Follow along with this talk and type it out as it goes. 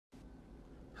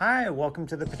Hi, welcome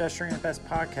to the Pedestrian at Best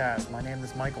podcast. My name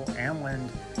is Michael Amland,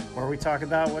 where we talk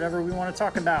about whatever we want to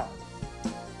talk about.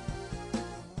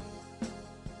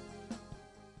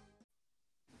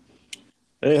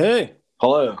 Hey.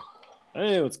 Hello.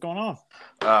 Hey, what's going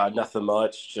on? Nothing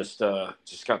much. Just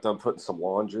got done putting some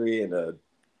laundry and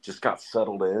just got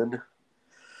settled in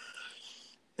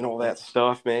and all that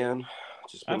stuff, man.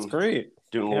 That's great.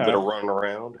 Doing a little bit of running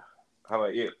around. How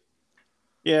about you?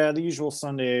 Yeah, the usual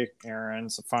Sunday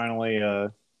errands. Finally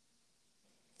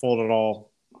folded all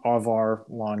of our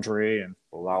laundry and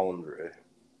Laundry.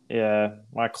 yeah,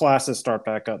 my classes start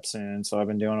back up soon, so I've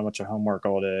been doing a bunch of homework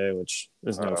all day, which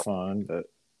is no fun, but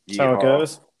that's how it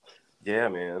goes. Yeah,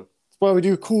 man. That's why we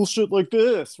do cool shit like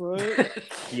this, right?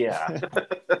 Yeah.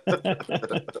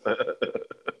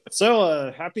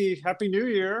 So, happy New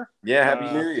Year. Yeah,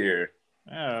 Happy New Year.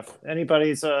 Yeah, if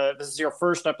anybody's this is your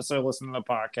first episode listening to the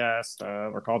podcast,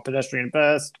 we're called Pedestrian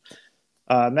Best.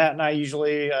 Matt and I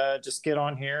usually just get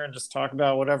on here and just talk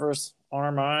about whatever's on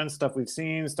our minds, stuff we've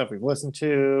seen, stuff we've listened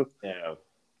to. Yeah.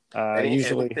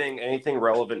 Usually anything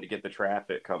relevant to get the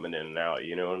traffic coming in and out,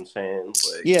 you know what I'm saying?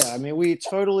 Like... Yeah, I mean, we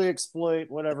totally exploit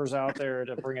whatever's out there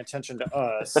to bring attention to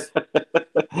us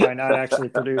by not actually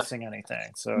producing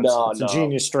anything. So it's a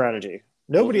genius strategy.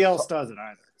 Nobody else does it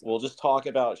either. We'll just talk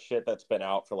about shit that's been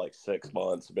out for like 6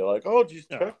 months and be like, oh, did you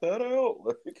check that out?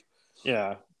 Like...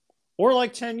 Yeah. Or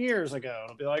like 10 years ago.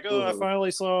 It'll be like, oh, I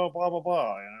finally saw blah, blah,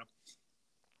 blah, you know?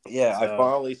 Yeah, so... I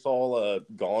finally saw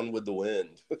Gone with the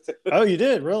Wind. Oh, you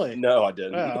did? Really? No, I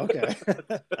didn't. Oh, okay.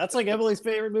 That's like Emily's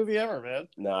favorite movie ever, man.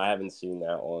 No, I haven't seen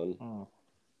that one. Oh.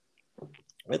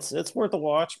 It's worth a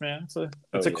watch, man.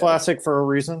 It's a classic for a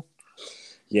reason.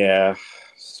 Yeah.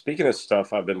 Speaking of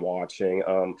stuff I've been watching,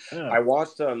 I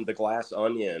watched The Glass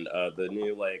Onion, the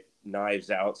new like Knives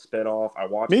Out spinoff. I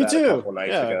watched that a couple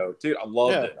nights ago. Dude, I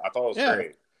loved it. I thought it was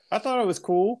great. I thought it was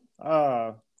cool.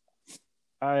 Do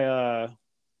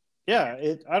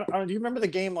you remember the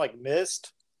game like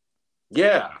Myst?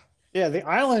 Yeah. Yeah, the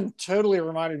island totally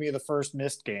reminded me of the first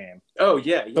Myst game. Oh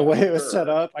yeah, the way it was set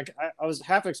up. I was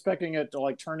half expecting it to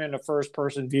like turn into first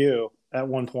person view at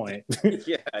one point.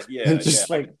 yeah, and just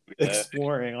like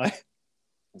exploring, like.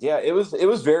 Yeah, it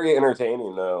was very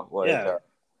entertaining though. Like,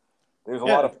 there's a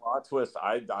lot of plot twists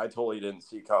I totally didn't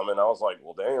see coming. I was like,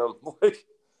 well, damn. Like,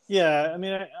 yeah, I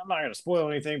mean, I'm not gonna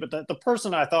spoil anything, but the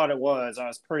person I thought it was, I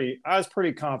was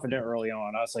pretty confident early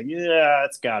on. I was like, yeah,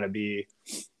 it's got to be.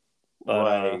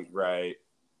 But, right.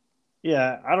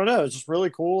 Yeah, I don't know. It's just really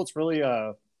cool. It's really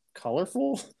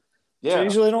colorful. Yeah, I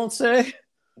usually don't say.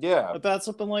 Yeah, about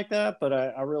something like that, but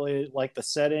I really like the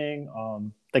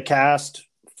setting. The cast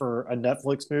for a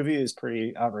Netflix movie is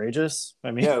pretty outrageous. I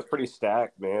mean, yeah, it's pretty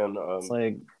stacked, man. It's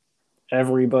like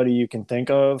everybody you can think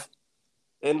of.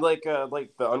 And like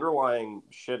the underlying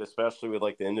shit, especially with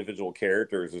like the individual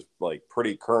characters, is like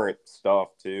pretty current stuff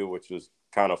too, which was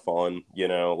kind of fun, you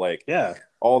know. Like, yeah,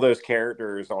 all those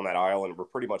characters on that island were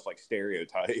pretty much like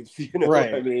stereotypes, you know.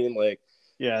 Right. What I mean, like,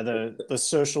 yeah, the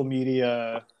social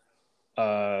media,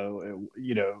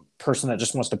 person that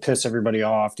just wants to piss everybody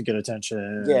off to get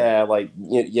attention. Yeah,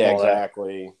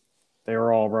 exactly. That. They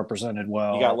were all represented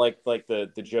well. You got like the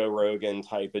Joe Rogan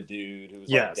type of dude who's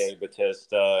like Dave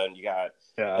Bautista, and you got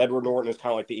Edward Norton is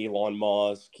kind of like the Elon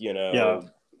Musk, you know,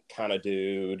 kind of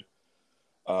dude.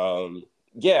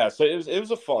 Yeah, so it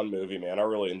was a fun movie, man. I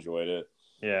really enjoyed it.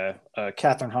 Yeah,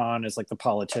 Catherine Hahn is like the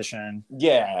politician.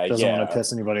 Yeah, doesn't want to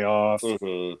piss anybody off.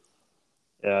 Mm-hmm.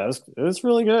 Yeah, it was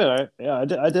really good. I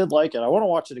did like it. I want to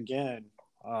watch it again,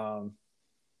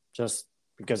 just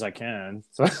because I can.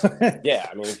 So yeah,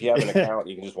 I mean, if you have an account,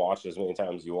 you can just watch it as many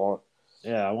times as you want.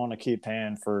 Yeah, I want to keep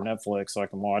paying for Netflix so I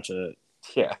can watch it.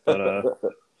 Yeah, but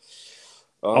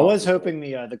I was hoping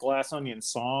the Glass Onion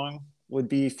song would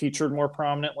be featured more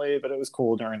prominently, but it was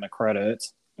cool during the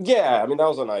credits. Yeah, I mean, that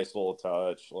was a nice little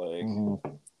touch. Like,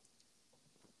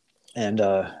 and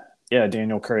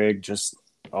Daniel Craig just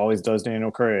always does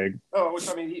Daniel Craig. Oh, which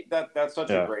I mean, that's such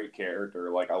a great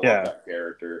character. Like, I love that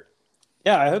character.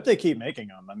 Yeah, I hope they keep making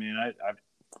them. I mean,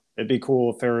 it'd be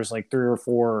cool if there was like 3 or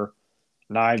 4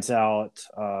 Knives Out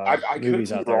I could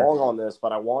be wrong on this,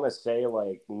 but I want to say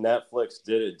like Netflix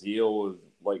did a deal with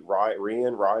like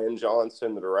Ryan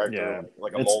Johnson, the director. Yeah,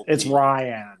 like it's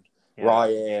Ryan. Yeah.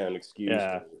 Ryan, excuse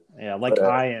me. Yeah, like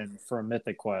Ian from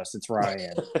Mythic Quest. It's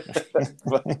Ryan.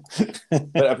 but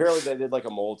apparently they did like a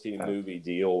multi-movie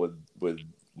deal with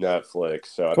Netflix,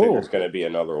 so I think there's going to be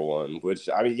another one. Which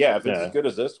I mean, if it's as good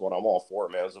as this one, I'm all for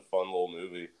it, man. It's a fun little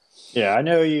movie. Yeah, I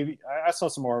know you. I saw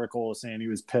some articles saying he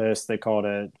was pissed. They called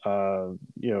it, a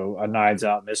Knives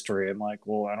Out mystery. I'm like,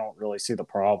 well, I don't really see the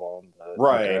problem. But,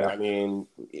 right. I mean,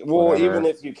 well, even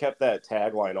if you kept that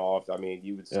tagline off, I mean,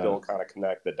 you would still kind of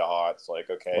connect the dots. Like,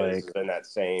 okay, this is in that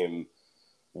same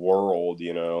world,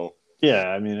 you know? Yeah,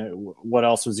 I mean, what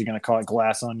else was he going to call it?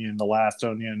 Glass Onion, The Last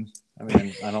Onion? I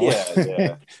mean, I don't.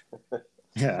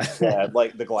 Yeah. Yeah,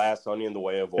 like The Glass Onion, The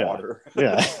Way of Water.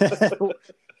 Yeah.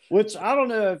 Which I don't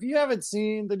know, if you haven't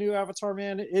seen the new Avatar,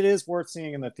 man, it is worth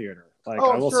seeing in the theater. Like,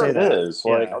 I will say that. Is.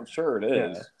 Like, I'm sure it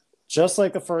is. Yeah. Just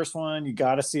like the first one, you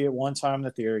got to see it one time in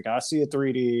the theater. You got to see it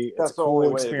 3D. That's a cool the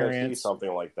only experience. way to see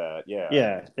something like that.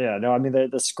 Yeah. No, I mean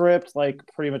the script, like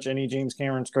pretty much any James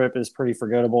Cameron script, is pretty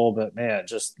forgettable. But man,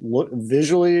 just look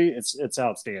visually, it's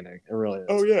outstanding. It really is.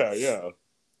 Oh yeah.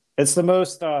 It's the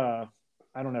most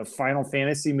I don't know, Final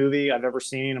Fantasy movie I've ever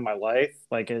seen in my life.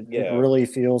 Like it really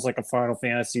feels like a Final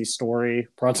Fantasy story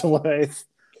brought to life.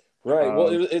 Right. Well,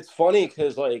 it's funny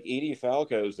because like Edie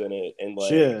Falco's in it, and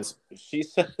like she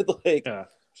said like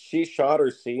she shot her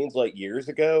scenes like years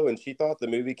ago, and she thought the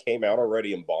movie came out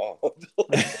already and bombed.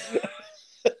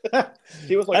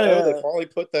 She was like, "Oh, they finally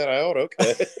put that out.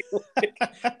 Okay."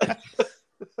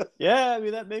 Yeah, I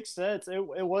mean that makes sense. It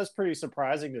was pretty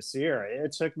surprising to see her.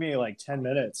 It took me like 10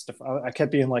 minutes I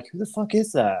kept being like, "Who the fuck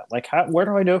is that? Like, where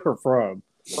do I know her from?"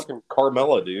 Fucking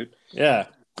Carmella, dude. Yeah,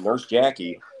 Nurse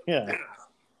Jackie. Yeah.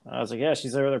 I was like, yeah,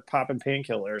 she's over there popping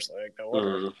painkillers. Like, no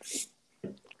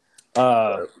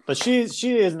wonder. But she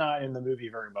is not in the movie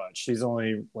very much. She's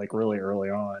only like really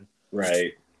early on.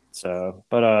 Right. So,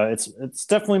 but it's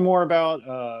definitely more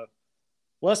about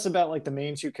less about like the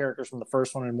main two characters from the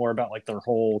first one and more about like their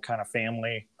whole kind of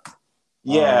family.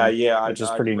 Yeah, which is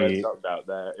pretty neat. About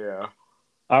that, yeah.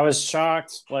 I was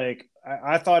shocked. Like,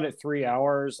 I thought at 3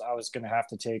 hours I was gonna have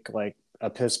to take like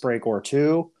a piss break or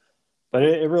two. But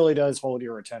it really does hold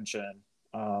your attention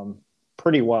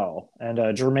pretty well. And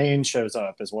Jermaine shows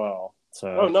up as well.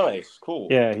 So nice. Cool.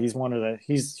 Yeah, he's one of the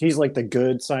he's like the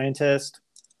good scientist.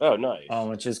 Oh, nice.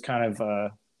 Which is kind of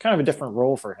a different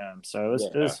role for him. So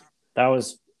that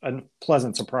was a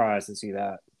pleasant surprise to see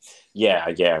that.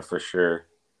 Yeah, for sure.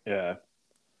 Yeah.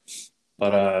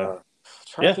 But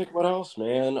trying to think what else,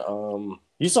 man.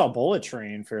 You saw Bullet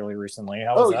Train fairly recently.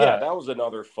 How was that? Yeah, that was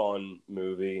another fun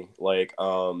movie. Like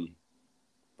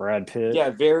Brad Pitt.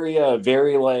 Yeah,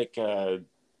 very like God,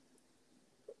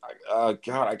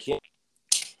 I can't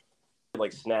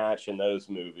like Snatch in those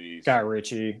movies. Guy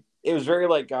Ritchie. It was very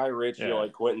like Guy Ritchie,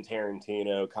 like Quentin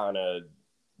Tarantino kind of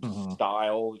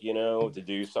style, you know, to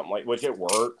do something like, which it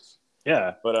works.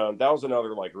 Yeah. But that was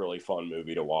another like really fun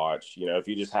movie to watch. You know, if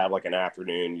you just have like an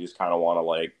afternoon, you just kind of want to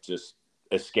like just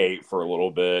escape for a little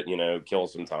bit, you know, kill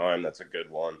some time. That's a good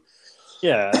one.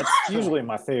 Yeah, that's usually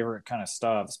my favorite kind of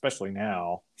stuff, especially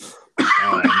now.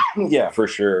 Yeah, for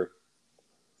sure.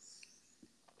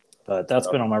 But that's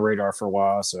been on my radar for a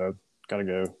while, so gotta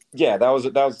go. Yeah, that was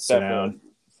definitely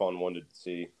a fun one to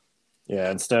see. Yeah,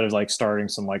 instead of like starting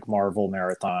some like Marvel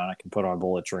marathon, I can put on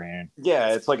Bullet Train.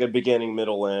 Yeah, it's like a beginning,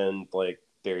 middle, end. Like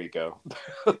there you go,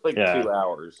 like 2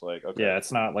 hours. Like okay. Yeah,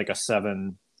 it's not like a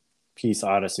 7-piece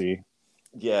Odyssey.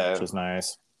 Yeah, which is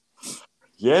nice.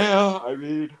 Yeah, I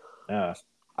mean. Yeah,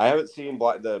 I haven't seen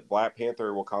the Black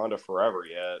Panther Wakanda Forever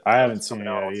yet. I haven't seen it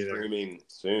out either. Streaming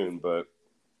soon, but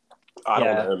I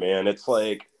don't know, man. It's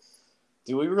like,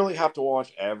 do we really have to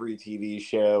watch every TV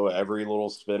show, every little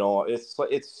spin-off?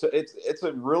 It's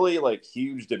a really like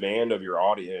huge demand of your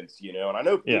audience, you know. And I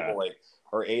know people like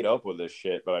are ate up with this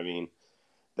shit, but I mean,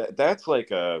 that's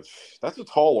a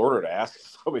tall order to ask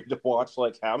somebody to watch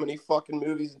like how many fucking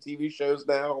movies and TV shows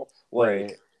now, like.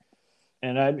 Right.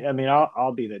 And I mean,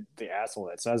 I'll be the asshole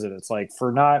that says it. It's like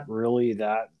for not really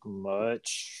that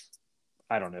much,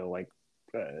 I don't know, like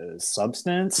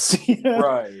substance, you know?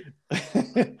 Right?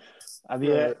 I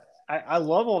mean, I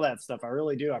love all that stuff. I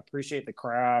really do. I appreciate the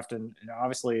craft and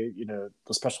obviously, you know,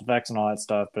 the special effects and all that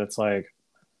stuff. But it's like,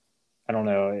 I don't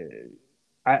know.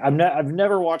 I've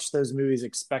never watched those movies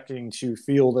expecting to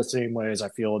feel the same way as I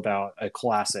feel about a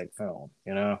classic film.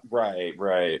 You know? Right.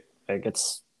 Like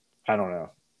I don't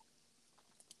know.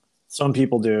 Some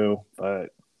people do,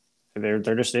 but they're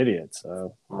just idiots.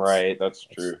 So right, that's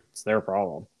true. It's their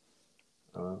problem.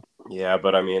 Yeah,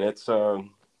 but I mean, it's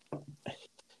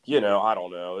you know, I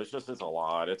don't know. It's a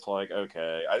lot. It's like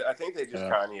okay, I think they just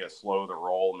kind of need to slow the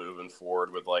roll moving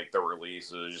forward with like the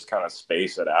releases, just kind of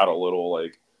space it out a little.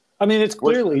 Like, I mean, it's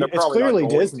clearly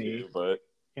Disney, but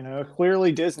you know,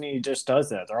 clearly Disney just does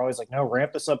that. They're always like, no,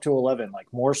 ramp this up to 11, like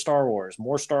more Star Wars, and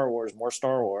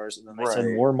then they said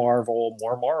more Marvel,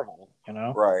 you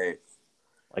know? Right.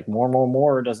 Like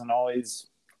more doesn't always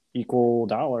equal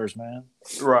dollars, man.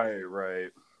 Right.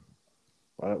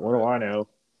 What do I know?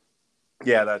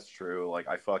 Yeah, that's true. Like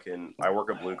I work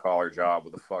a blue collar job.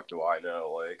 What the fuck do I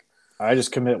know? Like I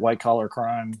just commit white collar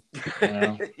crime, you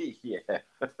know? Yeah.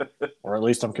 Or at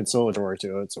least I'm conciliatory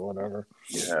to it, so whatever.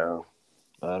 Yeah.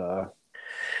 But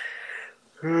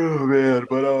oh man,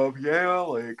 but yeah,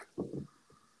 like.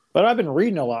 But I've been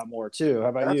reading a lot more too. How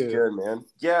about you? That's good, man.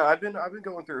 Yeah, I've been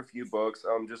going through a few books.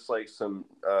 Just like some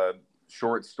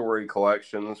short story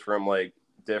collections from like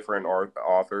different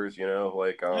authors. You know,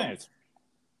 like Nice.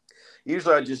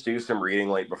 Usually I just do some reading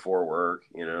like before work.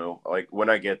 You know, like when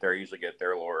I get there, I usually get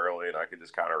there a little early, and I could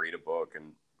just kind of read a book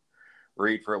and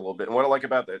read for a little bit. And what I like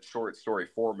about that short story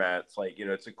format, it's like, you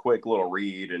know, it's a quick little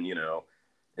read, and you know,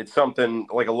 it's something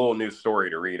like a little new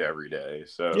story to read every day.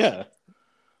 So yeah,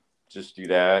 just do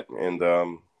that, and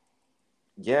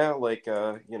yeah, like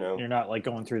you know, you're not like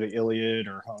going through the Iliad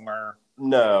or Homer.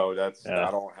 No,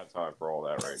 I don't have time for all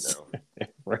that right now.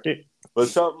 Right. But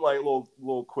something like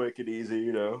little quick and easy,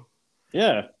 you know.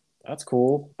 Yeah, that's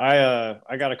cool. I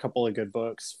got a couple of good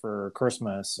books for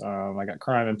Christmas. I got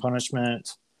Crime and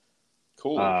Punishment.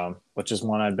 Cool. Which is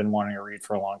one I've been wanting to read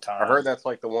for a long time. I heard that's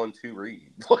like the one to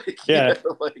read. Like, yeah, you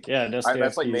know, like, yeah,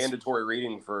 that's like mandatory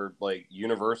reading for like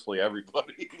universally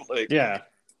everybody. Like, yeah,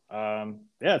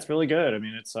 it's really good. I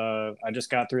mean, it's I just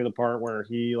got through the part where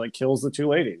he like kills the two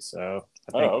ladies. So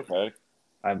I think okay.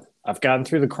 I've gotten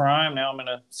through the crime. Now I'm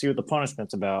gonna see what the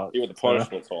punishment's about. See what the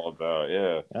punishment's all about.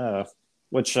 Yeah.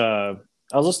 Which I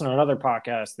was listening to another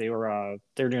podcast. They were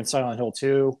doing Silent Hill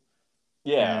 2.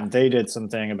 Yeah. And they did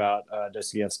something about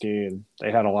Dostoevsky, and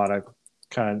they had a lot of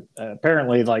kind of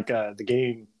apparently like the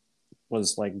game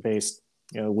was like based,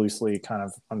 you know, loosely kind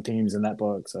of on themes in that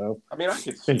book. So I mean, I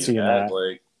could see that.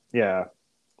 Like, yeah.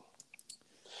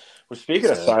 Well, speaking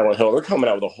of Silent Hill, they're coming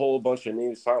out with a whole bunch of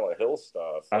new Silent Hill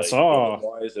stuff. I saw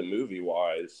wise and movie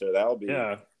wise, so that'll be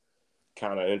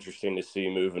kind of interesting to see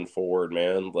moving forward,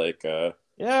 man. Like,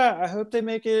 yeah, I hope they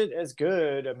make it as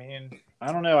good. I mean,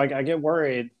 I don't know. I get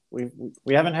worried.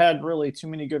 We haven't had really too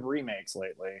many good remakes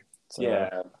lately. So.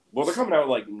 Yeah, well, they're coming out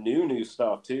with like new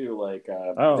stuff too. Like,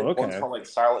 one's called like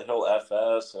Silent Hill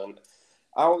FS, and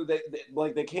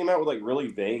they came out with like really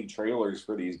vague trailers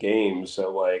for these games.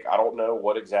 So like, I don't know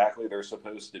what exactly they're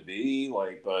supposed to be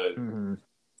like, but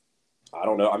I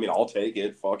don't know. I mean, I'll take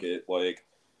it. Fuck it. Like,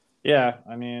 yeah,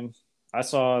 I mean, I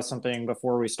saw something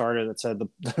before we started that said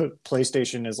the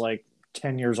PlayStation is like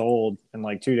 10 years old in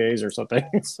like 2 days or something.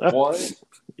 So, what?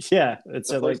 Yeah, it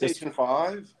said like PlayStation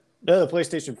 5? No, the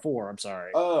PlayStation 4. I'm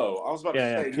sorry. Oh, I was about to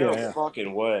say, no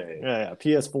fucking way. Yeah,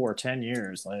 PS4, 10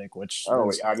 years, like, which.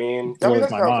 I mean, that sounds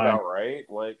about right.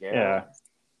 Like, yeah.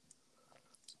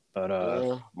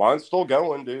 But mine's still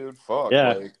going, dude. Fuck.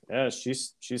 Yeah,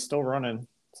 she's still running.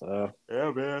 So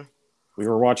yeah, man. We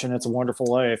were watching It's a Wonderful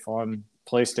Life on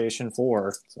PlayStation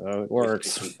 4, so it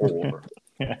works.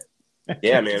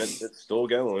 Yeah, man, it's still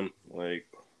going. Like,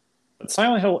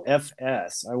 Silent Hill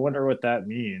FS. I wonder what that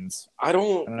means. I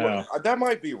don't know. That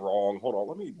might be wrong. Hold on,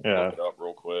 let me look it up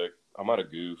real quick. I might have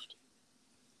goofed.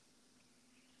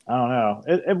 I don't know.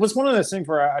 It was one of those things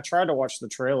where I tried to watch the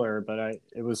trailer, but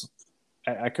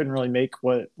I couldn't really make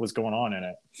what was going on in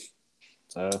it.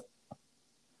 So,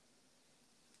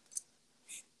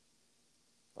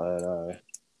 but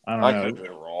I don't know. I could have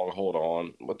been wrong. Hold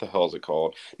on. What the hell is it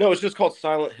called? No, it's just called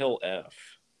Silent Hill F.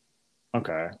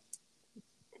 Okay.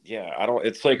 Yeah, I don't.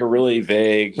 It's like a really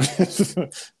vague.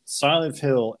 Silent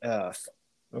Hill F.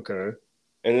 Okay.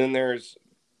 And then there's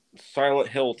Silent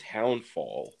Hill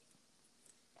Townfall.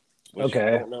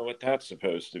 Okay. I don't know what that's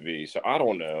supposed to be. So I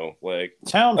don't know. Like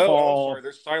Townfall. Oh, sorry.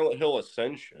 There's Silent Hill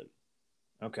Ascension.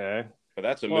 Okay. But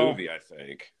that's a movie, I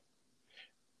think.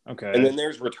 Okay. And then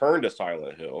there's Return to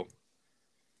Silent Hill.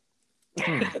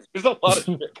 There's a lot of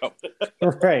shit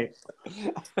coming. Right.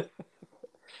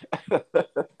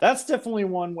 That's definitely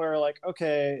one where, like,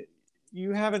 okay,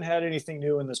 you haven't had anything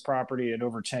new in this property in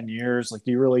over 10 years. Like,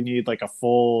 do you really need like a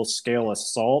full scale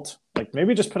assault? Like,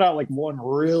 maybe just put out like one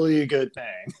really good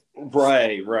thing.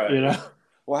 Right. You know?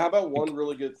 Well, how about one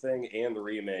really good thing and the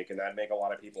remake, and that'd make a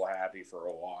lot of people happy for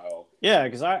a while. Yeah,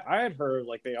 because I had heard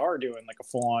like they are doing like a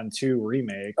full-on 2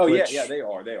 remake. Oh, yeah, they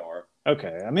are.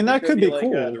 Okay, I mean that could be like,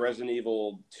 cool. The Resident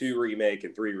Evil 2 remake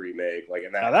and 3 remake, like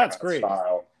in that. Now, that's great.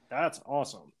 Style. That's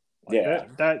awesome.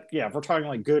 Like, that if we're talking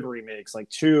like good remakes, like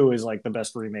 2 is like the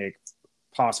best remake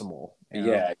possible. You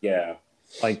know? Yeah.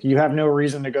 Like, you have no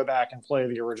reason to go back and play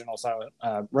the original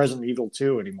Resident Evil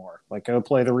 2 anymore. Like, go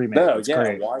play the remake. No,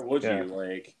 great. Why would you?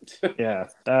 Like, yeah,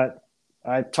 that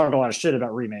I talk a lot of shit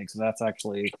about remakes, and that's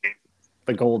actually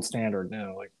the gold standard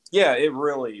now. Like, yeah, it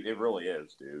really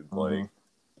is, dude. Like,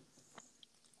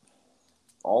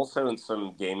 Also, in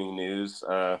some gaming news,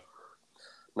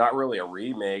 not really a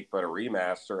remake, but a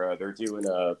remaster. They're doing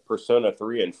Persona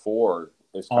 3 and 4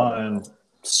 is coming on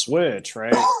Switch,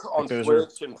 right? On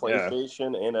Switch and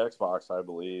PlayStation and Xbox, I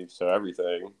believe. So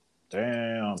everything.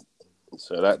 Damn.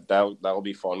 So that'll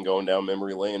be fun going down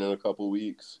memory lane in a couple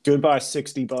weeks. Goodbye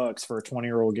 $60 for a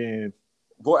 20-year-old game.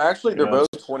 Well, actually, they're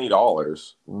both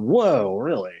 $20. Whoa,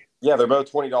 really? Yeah, they're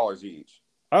both $20 each.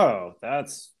 Oh,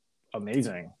 that's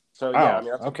amazing. So yeah, I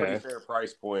mean that's a pretty fair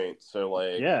price point. So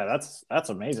like, yeah, that's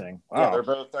amazing. Wow. Yeah, they're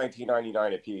both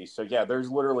 $19.99 a piece. So yeah, there's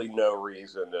literally no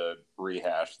reason to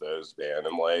rehash those, man.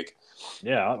 And like,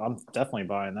 yeah, I'm definitely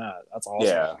buying that. That's awesome.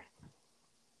 Yeah.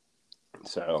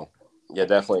 So yeah,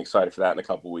 definitely excited for that in a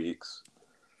couple weeks.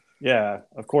 Yeah,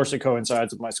 of course it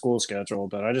coincides with my school schedule,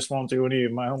 but I just won't do any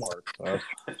of my homework. So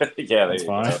yeah, that's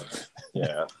fine.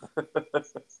 Yeah.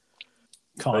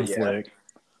 Conflict. Yeah,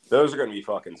 those are going to be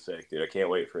fucking sick, dude. I can't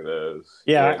wait for those.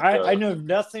 Yeah, I know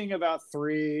nothing about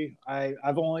 3.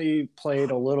 I've only played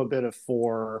a little bit of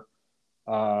 4.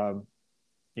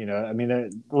 You know, I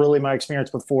mean, really my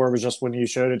experience with 4 was just when you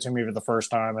showed it to me for the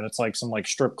first time, and it's like some like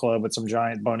strip club with some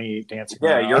giant bunny dancing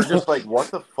around. You're just like,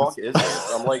 what the fuck is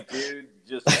this? I'm like, dude,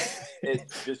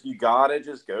 just you gotta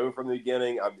just go from the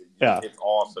beginning. It's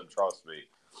awesome, trust me.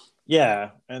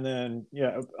 Yeah, and then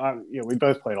we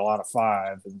both played a lot of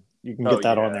 5, and you can get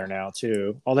that on there now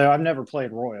too. Although I've never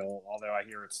played Royal, although I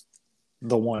hear it's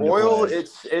the one. Royal,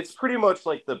 it's pretty much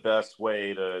like the best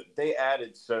way to. They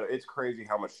added it's crazy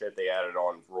how much shit they added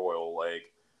on Royal. Like,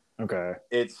 okay,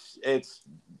 it's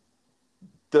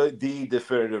the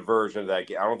definitive version of that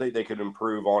game. I don't think they could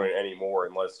improve on it anymore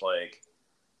unless like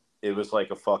it was like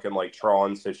a fucking like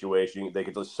Tron situation. They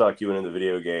could just suck you into the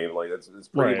video game. Like it's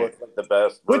pretty much like the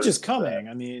best. Which is coming.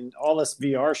 I mean, all this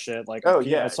VR shit. Like,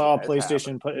 I saw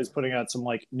PlayStation is putting out some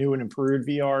like new and improved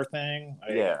VR thing.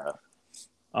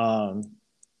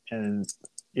 And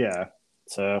yeah,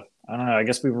 so I don't know. I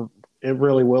guess it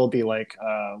really will be like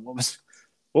what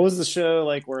was the show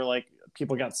like where like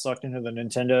people got sucked into the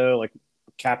Nintendo, like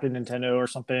Captain Nintendo or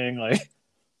something like.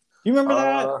 You remember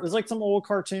that? It was like some old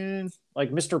cartoon, like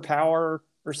Mr. Power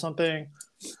or something.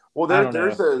 Well,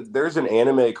 there's an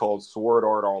anime called Sword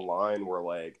Art Online where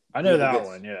like I know that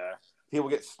one. Yeah, people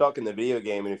get stuck in the video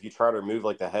game, and if you try to remove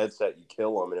like the headset, you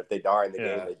kill them, and if they die in the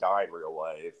game, they die in real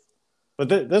life. But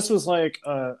this was like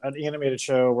an animated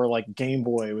show where like Game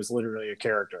Boy was literally a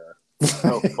character.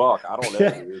 Oh fuck! I don't know,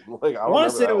 dude. Like, I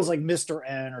want to say it was like Mr.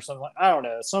 N or something. I don't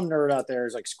know. Some nerd out there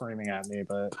is like screaming at me,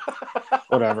 but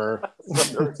whatever.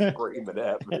 Some nerd screaming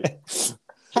at me.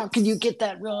 How can you get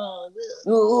that wrong?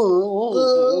 It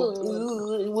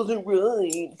wasn't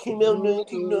right. It came out in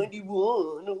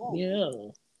 1991. Yeah.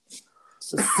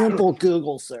 It's a simple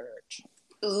Google search.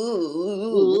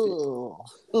 Ooh.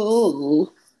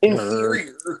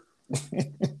 Inferior.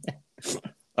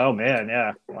 Oh man,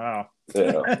 yeah. Wow.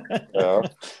 Yeah.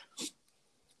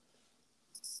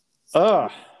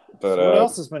 But what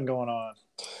else has been going on?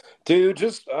 Dude,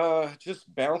 just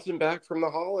bouncing back from the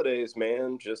holidays,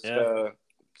 man. Just how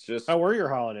were your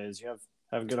holidays? You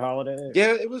have a good holiday?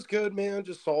 Yeah, it was good, man.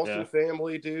 Just saw some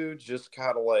family, dude. Just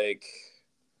kind of like,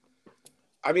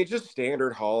 I mean, just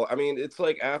standard I mean, it's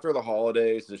like after the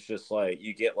holidays, it's just like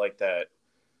you get like that.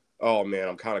 Oh man,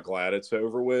 I'm kind of glad it's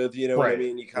over with. You know what I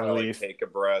mean? You kind of like take a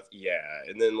breath,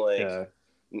 and then like,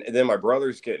 and then my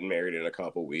brother's getting married in a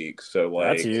couple weeks, so like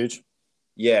that's huge.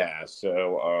 Yeah,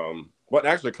 so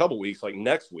actually a couple weeks, like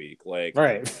next week, like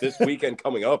this weekend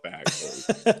coming up, actually.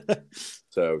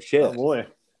 So shit. Oh boy.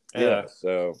 Yeah.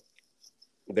 So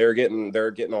they're getting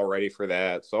all ready for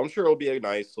that. So I'm sure it'll be a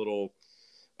nice little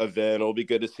event. It'll be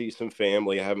good to see some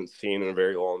family I haven't seen in a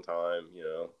very long time. You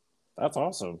know. That's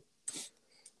awesome.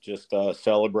 Just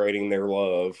celebrating their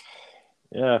love.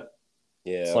 Yeah.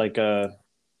 It's like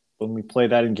when we played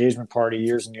that engagement party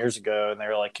years and years ago, and they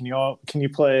were like, "Can you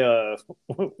play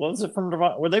what was it from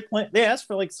Nirvana? Were they playing? They asked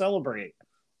for like Celebrate,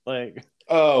 like."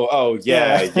 Oh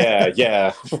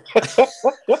yeah.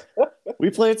 We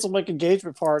played some like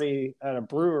engagement party at a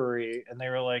brewery, and they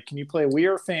were like, "Can you play We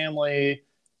Are Family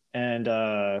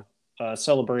and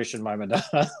Celebration by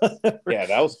Madonna?" Yeah,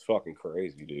 that was fucking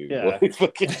crazy, dude. Yeah.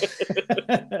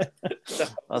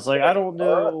 I was like, I don't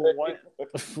know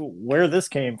where this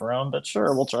came from, but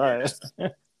sure, we'll try it.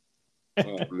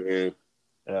 Oh man.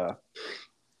 Yeah.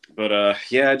 But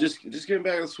just getting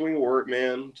back to the swing of work,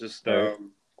 man. Just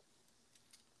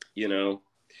you know,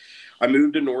 I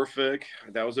moved to Norfolk.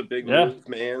 That was a big move,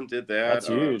 man. Did that. That's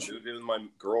huge. Moved in with my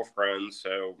girlfriend,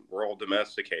 so we're all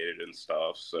domesticated and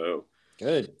stuff. So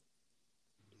good.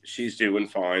 She's doing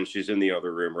fine. She's in the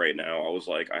other room right now. I was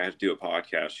like, I have to do a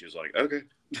podcast. She was like, okay.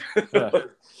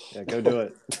 Yeah, go do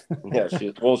it. Yeah,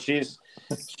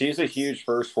 she's a huge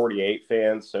First 48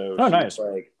 fan, so she's nice.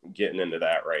 like getting into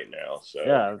that right now. So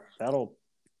yeah, that'll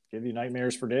give you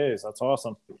nightmares for days. That's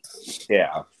awesome.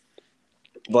 Yeah.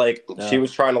 Like she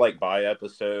was trying to like buy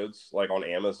episodes like on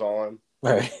Amazon.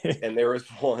 Right. And there was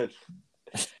one,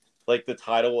 like the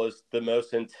title was The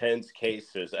Most Intense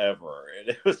Cases Ever. And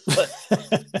it was like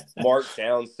marked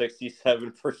down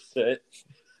 67%.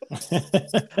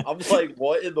 I'm like,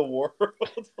 what in the world?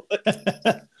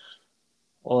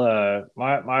 Well,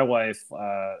 my wife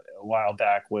a while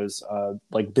back was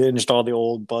like binged all the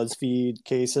old BuzzFeed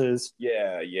cases.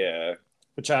 Yeah.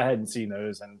 Which I hadn't seen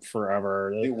those in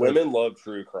forever. Dude, women love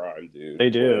true crime, dude. They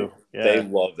do. Yeah. They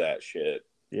love that shit.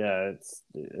 Yeah,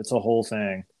 it's a whole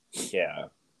thing. Yeah.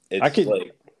 I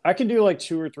could do like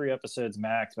 2 or 3 episodes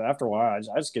max, but after a while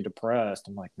I just get depressed.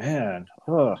 I'm like, man,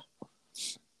 who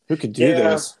could do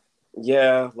this?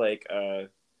 Yeah, like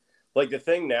the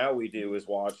thing now we do is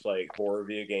watch like horror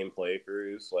video game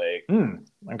playthroughs. Like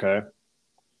okay.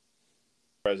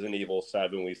 Resident Evil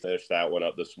 7, we finished that one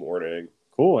up this morning.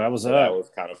 Cool. That was that was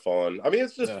kind of fun. I mean,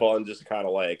 it's just fun, just kind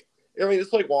of like, I mean,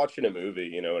 it's like watching a movie,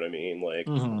 you know what I mean? Like,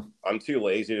 I'm too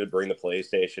lazy to bring the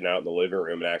PlayStation out in the living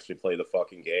room and actually play the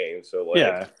fucking game. So,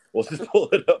 like, we'll just pull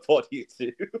it up on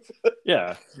YouTube.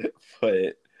 Yeah.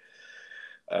 But,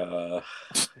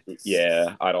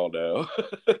 yeah, I don't know.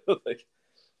 Like,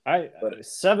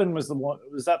 7 was the one.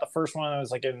 Was that the first one that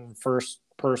was like in first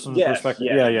person perspective?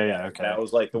 Yeah. Okay. That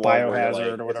was like the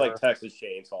Biohazard one or whatever. It's like Texas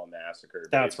Chainsaw Massacre.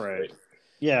 That's right.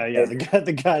 Yeah.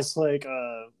 The guy's like,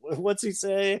 what's he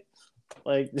say?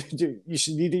 Like, dude, you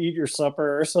should need to eat your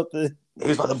supper or something.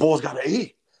 He's like, the boy's got to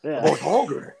eat. Yeah. The boy's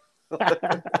hungry.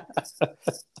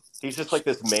 He's just like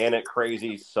this manic,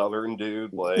 crazy Southern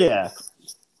dude. Like, yeah,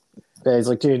 he's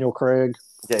like Daniel Craig.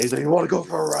 Yeah, he's like, you want to go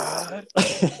for a ride?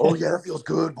 Oh, yeah, that feels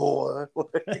good, boy.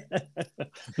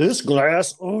 This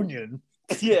glass onion.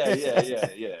 Yeah.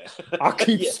 I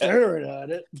keep staring at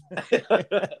it.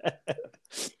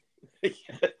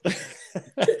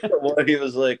 Well, he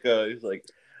was like,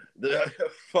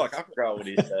 fuck, I forgot what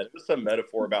he said. It was some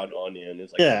metaphor about an onion.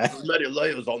 It's like, there's many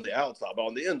layers on the outside, but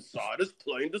on the inside, it's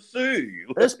plain to see.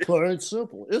 It's plain and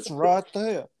simple. It's right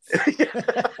there.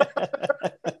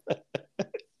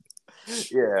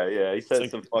 Yeah. He said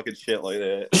some fucking shit like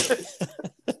that.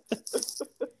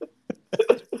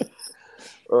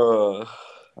 Oh,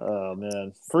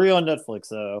 man. Free on Netflix,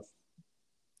 though.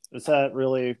 Is that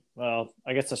really? Well,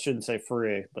 I guess I shouldn't say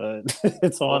free, but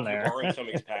it's on there.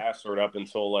 Somebody's password up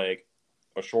until like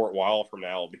a short while from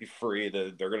now will be free.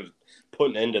 They're going to put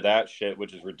an end to that shit,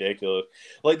 which is ridiculous.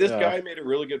 Like this guy made a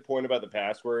really good point about the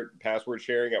password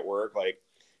sharing at work. Like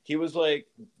he was like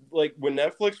when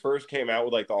Netflix first came out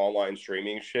with like the online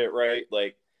streaming shit, right?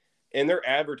 Like in their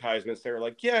advertisements, they were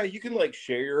like, yeah, you can like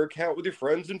share your account with your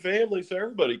friends and family so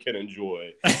everybody can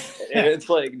enjoy. And it's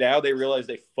like now they realize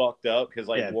they fucked up because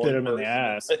like bit them in the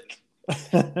ass.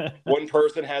 One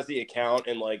person has the account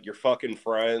and like your fucking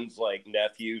friends, like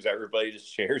nephews, everybody just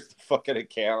shares the fucking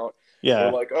account. Yeah.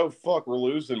 They're like, oh fuck, we're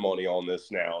losing money on this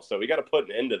now. So we got to put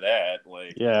an end to that.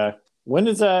 Like, yeah. When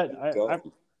does that? I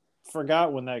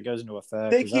forgot when that goes into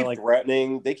effect. They keep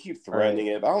threatening. They keep threatening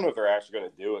it. I don't know if they're actually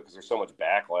going to do it because there's so much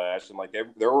backlash and like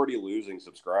they're already losing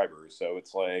subscribers. So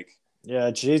it's like,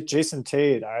 yeah, Jason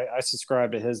Tate. I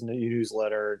subscribed to his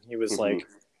newsletter. He was like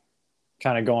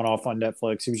kind of going off on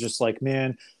Netflix. He was just like,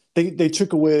 man, they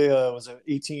took away was it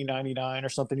 $18.99 or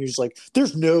something? He was like,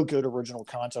 there's no good original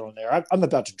content on there. I'm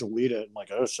about to delete it. I'm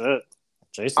like, oh shit.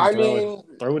 Jason's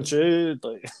throwing shit.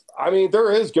 Like, I mean,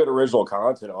 there is good original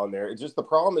content on there. It's just the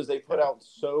problem is they put out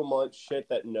so much shit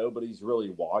that nobody's really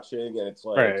watching, and it's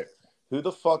like, who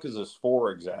the fuck is this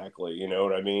for exactly? You know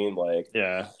what I mean? Like,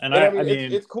 yeah. And I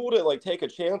mean, it's cool to like take a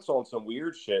chance on some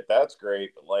weird shit. That's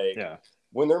great, but like,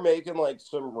 when they're making like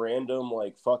some random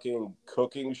like fucking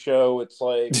cooking show, it's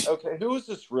like, okay, who is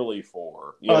this really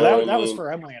for? You know that was for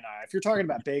Emily and I. If you're talking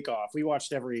about Bake Off, we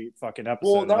watched every fucking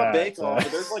episode. Well, not Bake Off,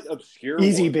 but there's like obscure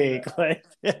Easy Bake. Like,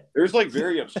 there's like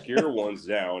very obscure ones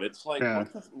now. And it's like,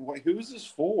 who is this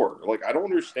for? Like, I don't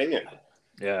understand.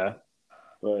 Yeah.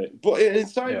 But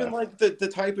it's not even like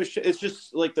the type of shit. It's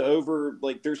just like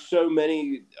there's so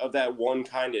many of that one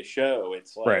kind of show.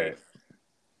 It's like,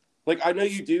 like, I know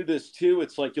you do this too.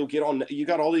 It's like you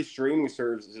got all these streaming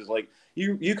services. Like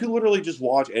you can literally just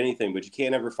watch anything, but you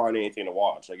can't ever find anything to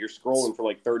watch. Like you're scrolling for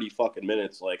like 30 fucking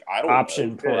minutes. Like I don't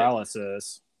option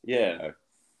paralysis. Yeah.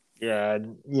 Yeah.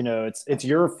 You know, it's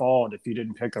your fault if you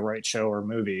didn't pick the right show or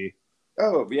movie.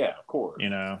 Oh yeah, of course. You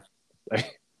know,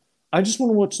 I just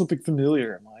want to watch something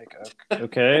familiar. I'm like,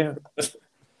 okay,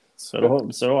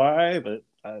 so I, but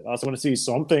I also want to see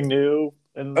something new.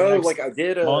 Like I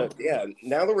did. Yeah.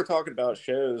 Now that we're talking about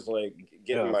shows, like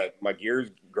getting my gears,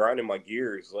 grinding my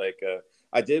gears, like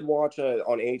I did watch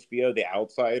on HBO The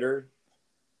Outsider.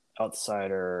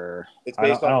 Outsider. It's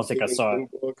based on I a don't think I Stephen saw King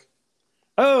it. book.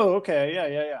 Oh, okay,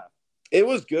 yeah. It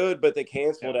was good, but they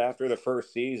canceled after the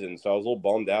first season, so I was a little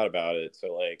bummed out about it. So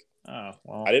like, I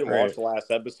didn't watch the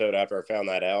last episode after I found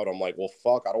that out. I'm like, well,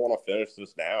 fuck, I don't want to finish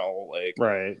this now. Like,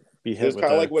 right. It's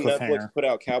kind of like when Netflix put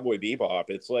out Cowboy Bebop.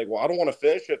 It's like, well, I don't want to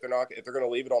finish it if they're going to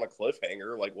leave it on a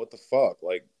cliffhanger. Like, what the fuck?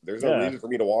 Like, there's no reason for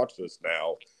me to watch this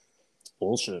now. It's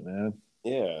bullshit, man.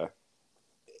 Yeah.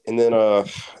 And then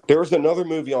there was another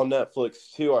movie on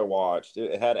Netflix too I watched.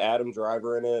 It had Adam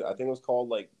Driver in it. I think it was called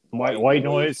like White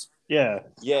Noise. Yeah.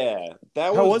 Yeah.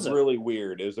 That was really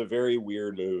weird. It was a very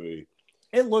weird movie.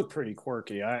 It looked pretty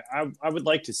quirky. I would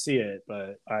like to see it,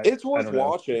 but it's worth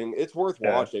watching. It's worth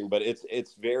watching, but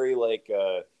it's very like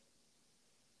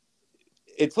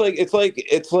it's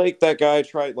like that guy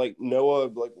tried like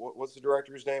Noah, like what's the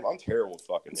director's name? I'm terrible with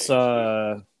fucking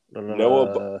names.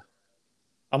 Noah.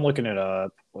 I'm looking it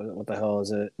up. What the hell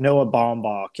is it? Noah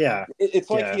Baumbach. Yeah. It's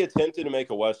like he attempted to make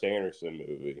a Wes Anderson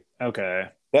movie. Okay.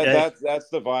 That's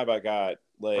the vibe I got.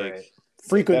 Like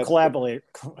frequent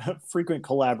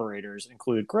collaborators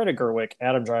include Greta Gerwig,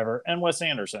 Adam Driver, and Wes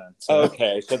Anderson. So.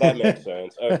 Okay, so that makes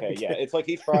sense. Okay, yeah, it's like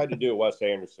he tried to do a Wes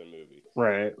Anderson movie,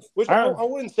 right? Which I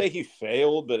wouldn't say he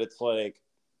failed, but it's like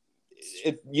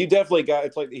you definitely got.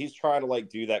 It's like he's trying to like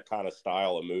do that kind of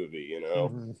style of movie, you know.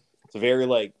 Mm-hmm. It's very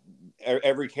like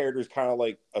every character is kind of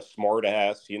like a smart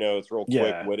ass, you know. It's real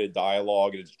quick-witted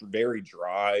dialogue, and it's very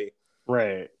dry,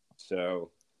 right?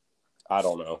 So I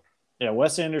don't know. Yeah,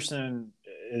 Wes Anderson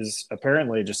is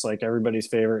apparently just like everybody's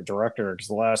favorite director because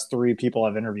the last 3 people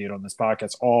I've interviewed on this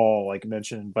podcast all like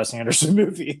mentioned Wes Anderson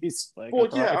movies. Like, well,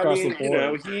 yeah, I mean, you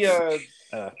know,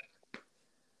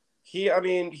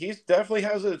 he definitely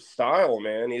has a style,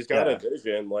 man. He's got a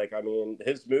vision. Like, I mean,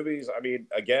 his movies. I mean,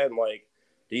 again, like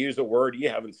to use a word you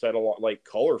haven't said a lot, like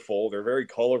colorful. They're very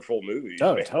colorful movies.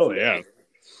 Oh, man. Totally, yeah.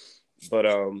 But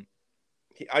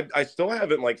I still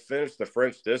haven't like finished The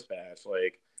French Dispatch.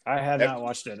 Like. I have not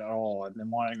watched it at all. I've been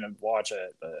wanting to watch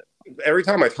it, but every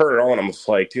time I turn it on, I'm just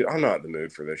like, dude, I'm not in the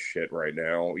mood for this shit right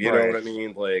now. You know what I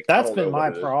mean? Like that's been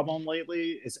my problem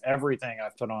lately. Is everything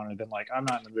I've put on has been like, I'm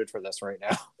not in the mood for this right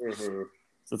now. Mm-hmm.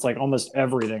 So it's like almost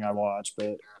everything I watch,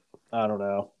 but I don't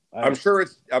know. I'm sure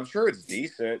it's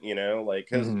decent, you know, like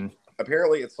because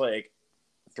apparently it's like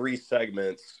 3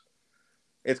 segments.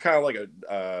 It's kind of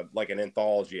like an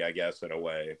anthology, I guess, in a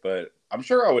way. But I'm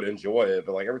sure I would enjoy it.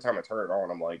 But like every time I turn it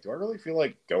on, I'm like, do I really feel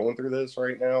like going through this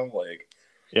right now? Like,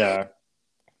 yeah,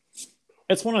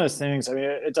 it's one of those things. I mean,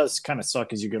 it does kind of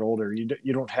suck as you get older. You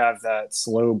don't have that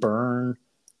slow burn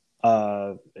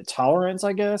tolerance,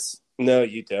 I guess. No,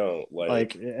 you don't.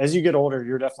 Like as you get older,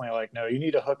 you're definitely like, no, you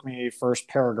need to hook me first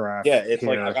paragraph. Yeah, it's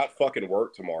like I got fucking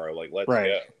work tomorrow. Like, let's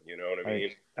go. You know what I mean?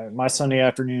 My Sunday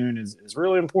afternoon is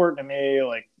really important to me.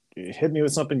 Like, hit me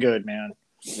with something good, man.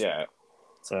 Yeah.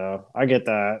 So I get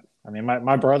that. I mean,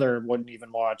 my brother wouldn't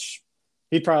even watch.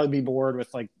 He'd probably be bored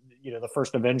with like, you know, the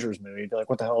first Avengers movie. He'd be like,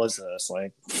 what the hell is this?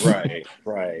 Like,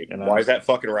 right. You know? Why is that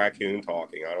fucking raccoon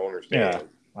talking? I don't understand.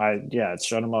 Yeah.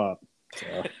 Shut him up.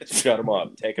 So. Shut him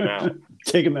up. Take him out.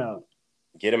 Take him out.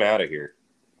 Get him out of here.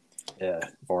 Yeah.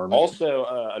 Also,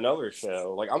 another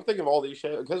show. Like, I'm thinking of all these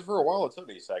shows because for a while it took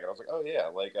me a second. I was like, oh yeah,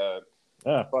 like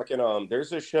fucking there's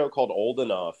this show called Old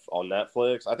Enough on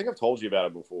Netflix. I think I've told you about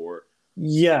it before.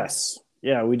 Yes.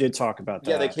 Yeah, we did talk about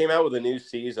that. Yeah, they came out with a new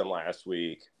season last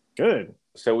week. Good.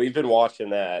 So we've been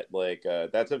watching that. Like,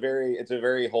 it's a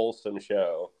very wholesome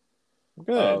show.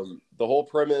 Good. The whole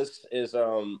premise is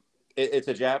it's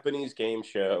a Japanese game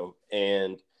show,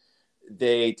 and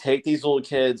they take these little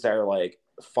kids that are like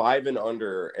 5 and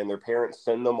under, and their parents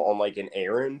send them on like an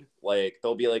errand. Like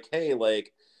they'll be like, hey,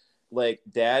 like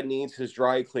dad needs his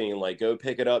dry clean, like go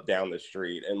pick it up down the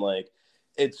street. And like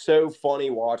it's so funny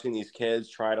watching these kids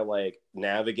try to like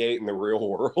navigate in the real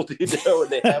world, you know,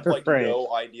 and they have like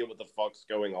no idea what the fuck's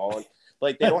going on.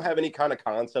 Like they don't have any kind of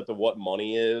concept of what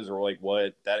money is or like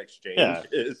what that exchange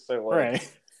is. So like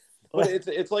but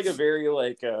it's like a very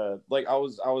like I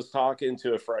was talking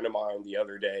to a friend of mine the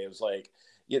other day. It was like,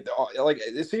 like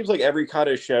it seems like every kind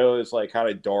of show is like kind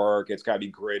of dark. It's got to be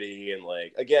gritty and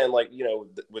like again, like you know,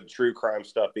 with true crime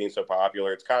stuff being so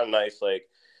popular, it's kind of nice like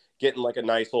getting like a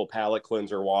nice little palate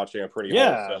cleanser, watching a pretty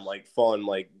wholesome, like fun,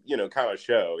 like, you know, kind of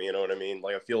show, you know what I mean?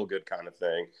 Like a feel good kind of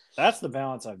thing. That's the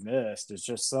balance I've missed. It's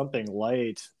just something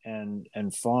light and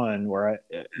fun where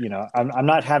I'm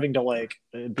not having to like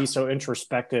be so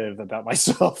introspective about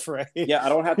myself, right? Yeah, I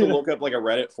don't have to look up like a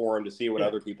Reddit forum to see what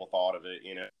other people thought of it,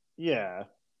 you know? Yeah.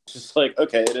 Just like,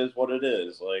 okay, it is what it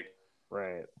is. Like,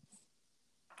 right.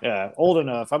 Yeah, old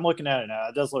enough. I'm looking at it now.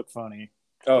 It does look funny.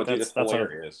 Oh, dude, it's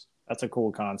hilarious. That's a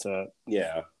cool concept.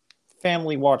 Yeah.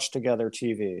 Family watch together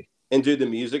TV. And dude, the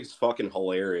music's fucking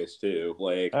hilarious too.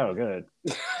 Like, oh, good.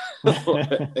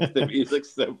 The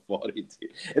music's so funny too.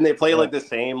 And they play like the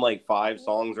same like 5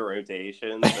 songs in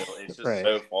rotation. So it's just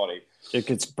so funny. It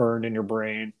gets burned in your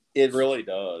brain. It really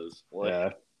does. Like,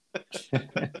 yeah.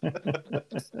 It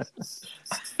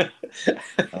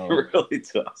really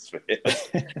does, man.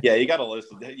 Yeah, you gotta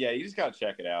listen. Yeah, you just gotta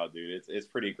check it out, dude. It's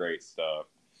pretty great stuff.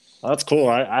 That's cool.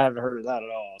 I haven't heard of that at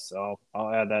all, so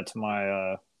I'll add that to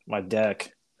my my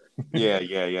deck.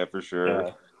 yeah, for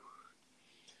sure.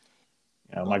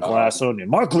 Yeah, my glass onion.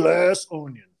 My glass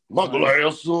onion. My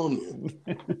glass onion.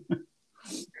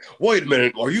 Wait a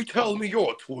minute, are you telling me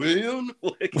you're a twin?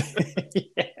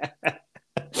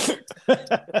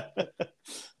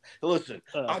 Listen,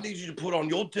 I need you to put on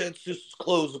your dead sister's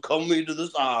clothes and come me to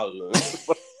this island.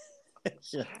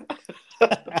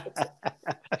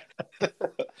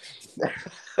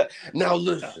 Now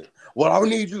listen, what I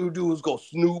need you to do is go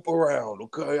snoop around,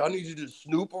 okay? I need you to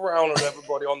snoop around on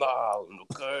everybody on the island,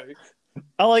 okay?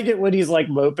 I like it when he's like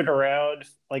moping around,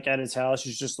 like at his house.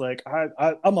 He's just like,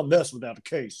 I'm a mess without a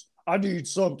case. I need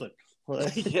something.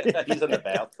 Yeah, he's in the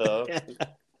bathtub.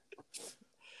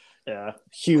 Yeah,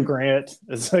 Hugh Grant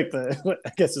is like I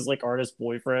guess is like artist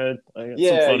boyfriend. Like,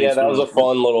 yeah, that was a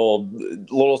fun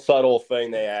little subtle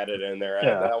thing they added in there.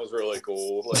 Yeah. That was really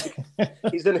cool. Like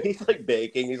he's like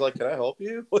baking. He's like, "Can I help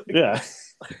you?" Like, yeah.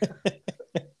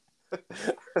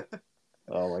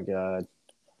 Oh my god.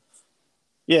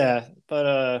 Yeah,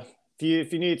 but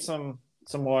if you need some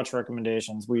watch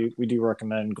recommendations, we do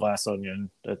recommend Glass Onion.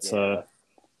 It's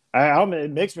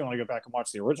it makes me want to go back and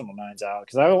watch the original Nines Out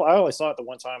because I only saw it the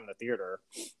one time in the theater.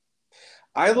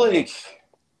 I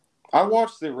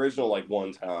watched the original like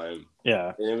one time.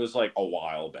 Yeah, and it was like a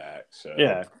while back. So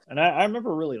yeah, and I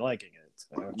remember really liking it.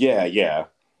 So.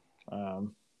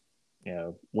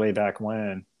 Yeah. Way back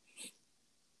when.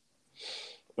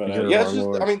 But it's just,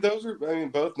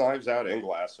 both Knives Out and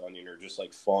Glass Onion are just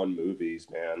like fun movies,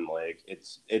 man. Like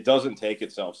it doesn't take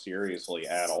itself seriously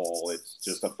at all. It's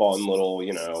just a fun little,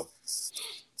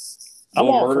 I'm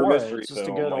all murder mystery. It's just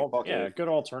film. A good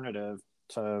alternative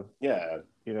to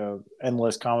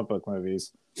endless comic book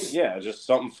movies. Yeah, just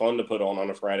something fun to put on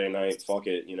a Friday night. Fuck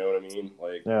it, you know what I mean?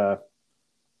 Like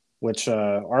which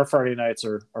our Friday nights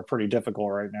are pretty difficult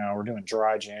right now. We're doing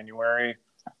dry January.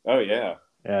 Oh yeah.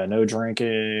 Yeah, no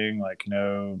drinking, like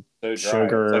no sugar. It's like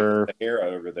the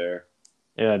hero over there.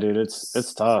 Yeah, dude,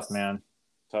 it's tough, man.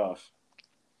 Tough.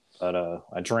 But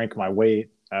I drank my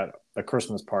weight at a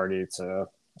Christmas party,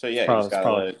 so yeah, you just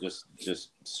gotta let it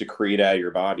just secrete out of your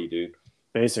body, dude.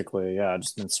 Basically, yeah, I've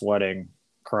just been sweating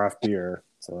craft beer.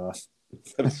 So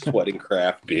I'm sweating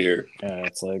craft beer. Yeah,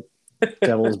 it's like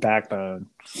devil's backbone.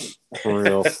 For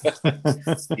real.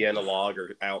 Yeah, the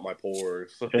lager out my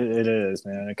pores. It is,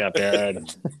 man. It got bad.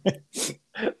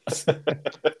 It's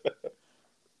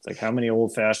like, how many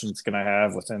old fashions can I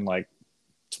have within like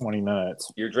 20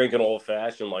 minutes? You're drinking old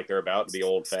fashioned like they're about to be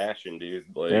old fashioned, dude.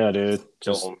 Like, yeah, dude.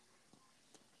 Just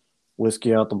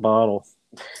whiskey out the bottle.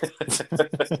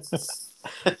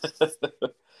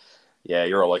 Yeah,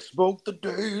 you're all like, smoke the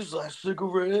day's last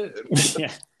cigarette.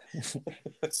 Yeah.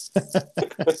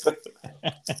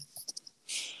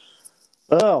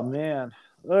 Oh man.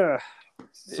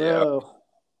 So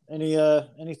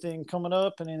anything coming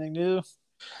up? Anything new?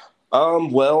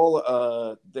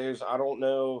 There's, I don't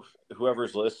know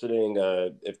whoever's listening,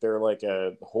 if they're like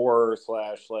a horror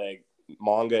 / like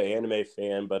manga anime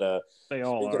fan, but they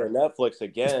all speaking are. of Netflix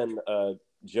again,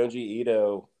 Junji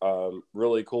Ito,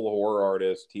 really cool horror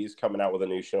artist. He's coming out with a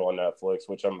new show on Netflix,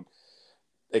 which I'm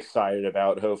excited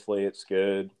about. Hopefully it's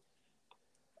good.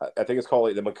 I think it's called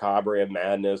like The Macabre of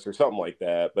Madness or something like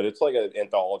that, but it's like an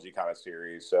anthology kind of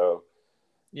series. So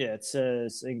yeah, it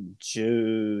says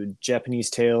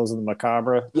Japanese Tales of the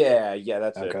Macabre. Yeah,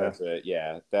 that's okay. That's it.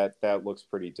 Yeah, that looks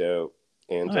pretty dope.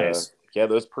 And nice.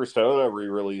 Those Persona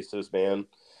re-releases, man.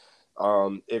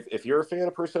 If you're a fan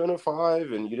of Persona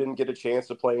 5 and you didn't get a chance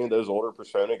to play any of those older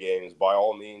Persona games, by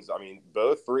all means, I mean,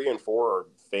 both 3 and 4 are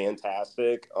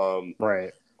fantastic.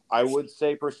 Right. I would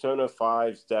say Persona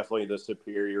 5 is definitely the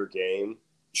superior game.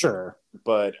 Sure.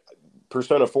 But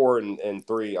Persona 4 and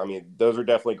 3, I mean, those are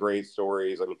definitely great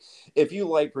stories. I mean, if you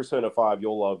like Persona 5,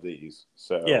 you'll love these.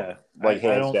 So, yeah,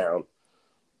 hands down.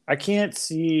 I can't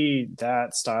see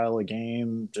that style of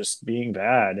game just being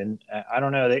bad. And I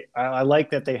don't know. I like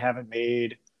that they haven't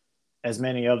made as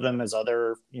many of them as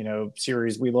other,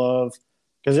 series we love.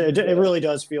 Because it really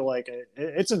does feel like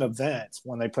it's an event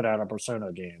when they put out a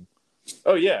Persona game.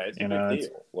 Oh yeah, it's a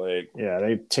big deal.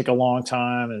 They take a long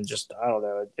time, and just I don't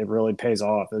know, it really pays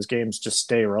off. Those games just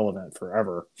stay relevant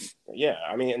forever. Yeah,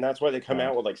 I mean, and that's why they come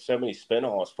out with so many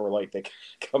spin-offs for they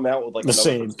come out with the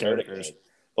same characters. Game.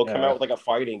 They'll come out with a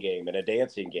fighting game and a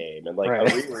dancing game and a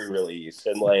re-release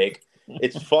and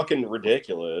it's fucking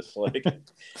ridiculous.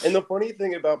 And the funny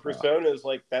thing about Persona is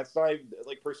that's not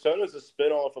Persona is a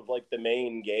spin-off of the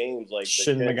main games,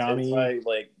 Shin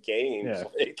Megami games.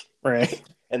 Right.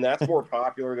 And that's more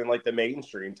popular than the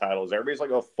mainstream titles. Everybody's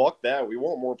oh, fuck that. We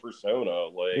want more Persona.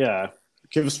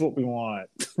 Give us what we want.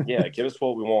 Yeah, give us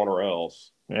what we want or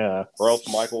else. Yeah. Or else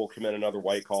Michael will commit another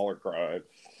white collar crime.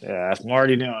 Yeah, I'm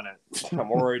already doing it.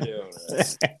 I'm already doing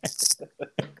it.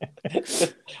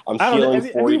 I'm stealing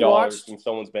 $40 from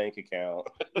someone's bank account.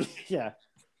 Yeah.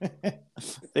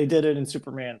 They did it in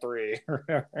Superman 3.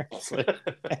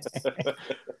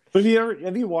 Have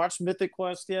you watched Mythic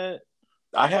Quest yet?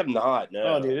 I have not. No.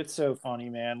 Oh, dude, it's so funny,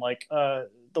 man.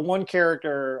 The one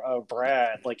character,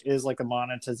 Brad, is the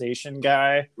monetization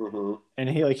guy, and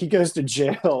he goes to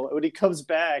jail. When he comes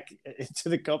back to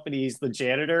the company, he's the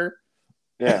janitor.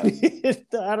 Yeah,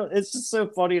 it's just so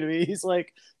funny to me. He's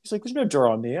like, there's no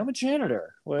draw on me. I'm a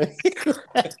janitor. I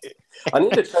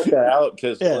need to check that out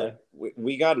because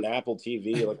we got an Apple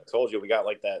TV. Like I told you, we got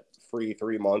that free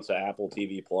 3 months of Apple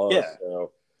TV Plus. Yeah.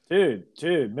 So.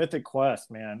 Dude, Mythic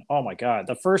Quest, man. Oh my God,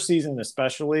 the first season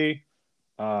especially.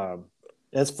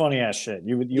 It's funny ass shit.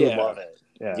 You would love it.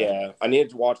 Yeah. I need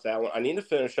to watch that one. I need to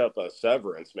finish up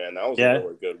Severance, man. That was a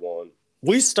really good one.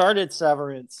 We started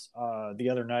Severance the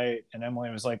other night, and Emily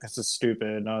was like, "This is stupid,"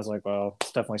 and I was like, "Well,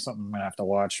 it's definitely something I'm gonna have to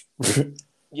watch."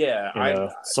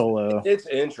 Solo. It's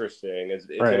interesting. It's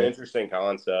an interesting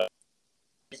concept. I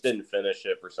just didn't finish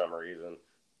it for some reason.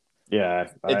 Yeah,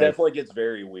 it definitely gets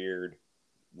very weird.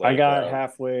 I got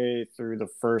halfway through the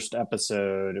first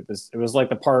episode. It was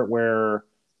the part where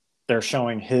they're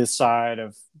showing his side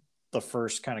of the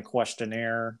first kind of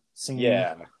questionnaire scene.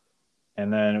 Yeah.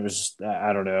 And then it was just,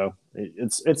 I don't know.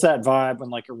 It's that vibe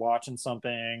when you're watching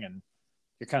something and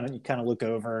you kind of look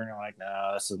over and you're like,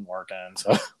 no, this isn't working.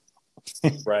 So.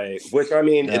 Right. Which I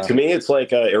mean, to me, it's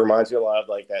it reminds me a lot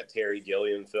of that Terry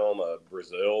Gilliam film,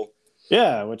 Brazil.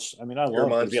 Yeah. Which I mean, I love. It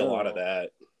reminds me a lot of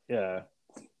that. Yeah.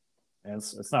 And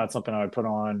it's not something I would put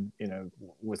on,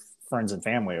 with friends and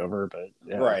family over, but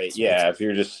right, if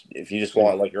you just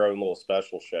want your own little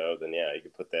special show, then you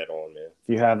can put that on, man. If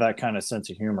you have that kind of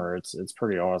sense of humor, it's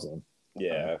pretty awesome.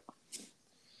 Yeah.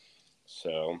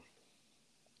 So,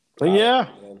 but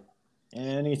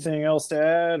anything else to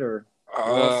add or?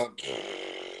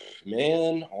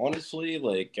 Man, honestly,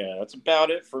 that's about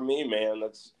it for me, man.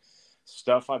 That's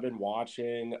stuff I've been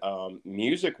watching.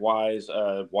 Music wise,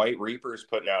 White Reaper's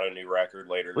putting out a new record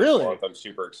later this month. I'm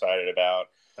super excited about.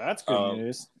 That's good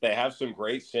news. They have some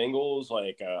great singles.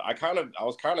 I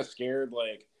was kind of scared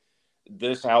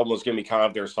this album was gonna be kind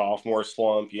of their sophomore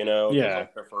slump, Yeah.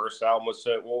 Their first album was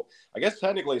so well. I guess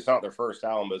technically it's not their first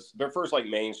album, but it's their first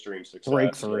mainstream success.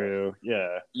 Breakthrough.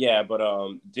 Yeah. Yeah, but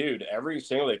dude, every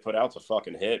single they put out's a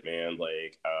fucking hit, man.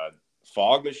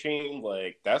 Fog Machine,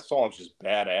 that song's just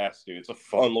badass, dude. It's a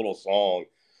fun little song.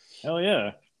 Hell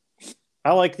yeah.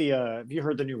 I like have you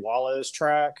heard the new Wallows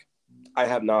track? I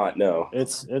have not, no.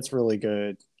 It's really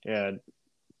good. Yeah.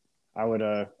 I would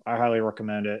I highly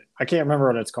recommend it. I can't remember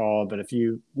what it's called, but if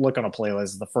you look on a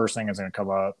playlist, the first thing is gonna come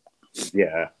up.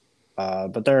 Yeah.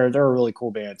 But they're a really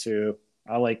cool band too.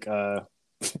 I like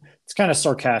it's kind of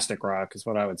sarcastic rock is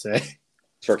what I would say.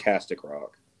 Sarcastic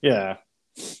rock. Yeah.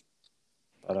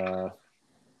 But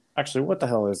actually, what the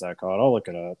hell is that called? I'll look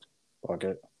it up. Fuck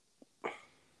it.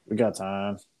 We got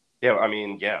time. Yeah, I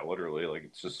mean, literally,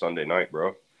 it's just Sunday night,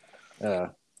 bro. Yeah.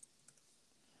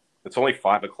 It's only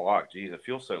 5 o'clock. Jeez, it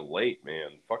feels so late,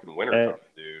 man. Fucking wintertime,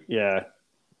 dude. Yeah.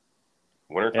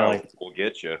 Wintertime will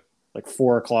get you.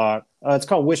 4 o'clock. It's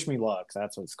called Wish Me Luck.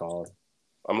 That's what it's called.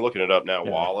 I'm looking it up now.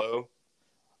 Yeah. Wallow.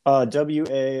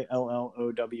 WALLOWS.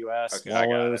 Okay,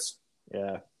 Wallows.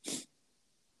 Yeah.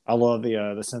 I love the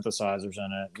synthesizers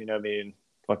in it. You know what I mean?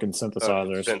 Fucking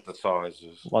synthesizers.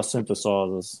 Synthesizers. A lot of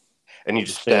synthesizers. And you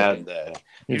just stand there.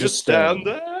 You just stand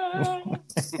there.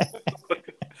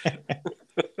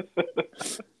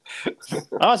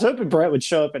 I was hoping Brett would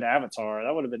show up in Avatar.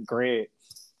 That would have been great.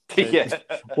 Yeah.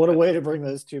 What a way to bring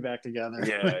those two back together.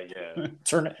 Yeah.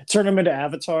 turn them into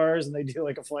avatars, and they do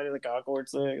like a Flight of the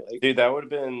Conchords thing. Like, dude, that would have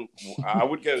been. I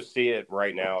would go see it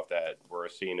right now if that were a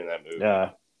scene in that movie.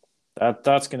 Yeah,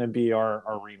 that's going to be our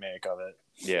remake of it.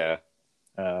 Yeah.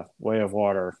 Way of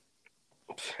Water.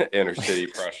 Inner City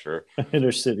Pressure.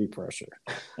 Inner City Pressure.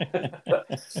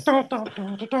 So dumb.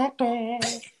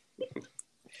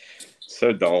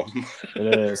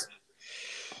 It is.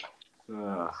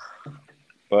 But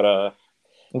well,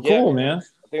 cool, man.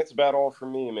 I think it's about all for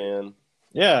me, man.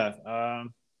 Yeah.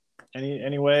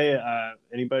 Anyway,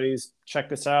 anybody's check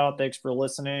this out. Thanks for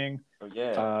listening. Oh,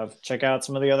 yeah. Check out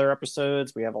some of the other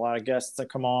episodes. We have a lot of guests that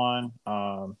come on.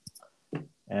 I'm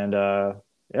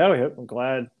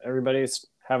glad everybody's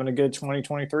having a good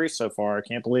 2023 so far. I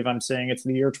can't believe I'm saying it's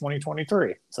the year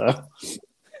 2023. So,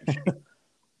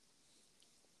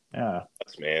 yeah.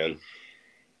 Yes, man.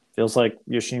 Feels like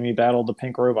Yoshimi battled the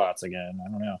pink robots again. I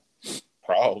don't know.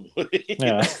 Probably.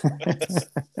 Yeah.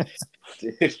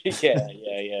 Yeah.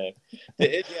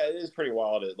 It is pretty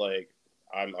wild.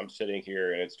 I'm sitting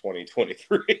here and it's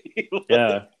 2023.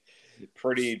 Yeah.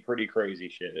 Pretty crazy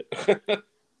shit.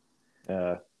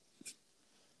 Yeah.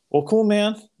 Well, cool,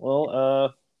 man.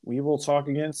 Well, we will talk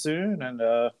again soon, and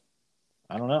I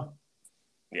don't know.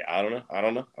 Yeah, I don't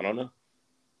know.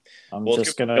 I'm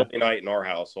just gonna Philly night in our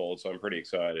household, so I'm pretty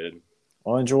excited.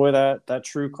 I'll enjoy that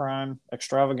true crime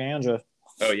extravaganza.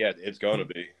 Oh yeah, it's gonna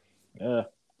be. Yeah.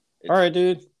 All right,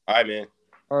 dude. All right, man.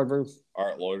 All right, bro. All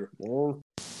right, lawyer.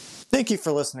 Thank you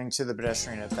for listening to the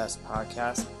Pedestrian at Best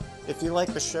podcast. If you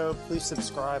like the show, please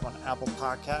subscribe on Apple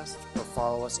Podcasts or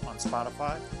follow us on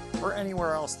Spotify or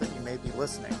anywhere else that you may be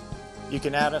listening. You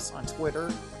can add us on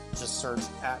Twitter, just search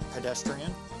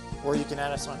 @pedestrian, or you can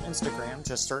add us on Instagram,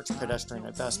 just search Pedestrian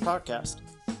at Best podcast.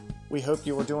 We hope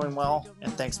you are doing well,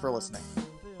 and thanks for listening.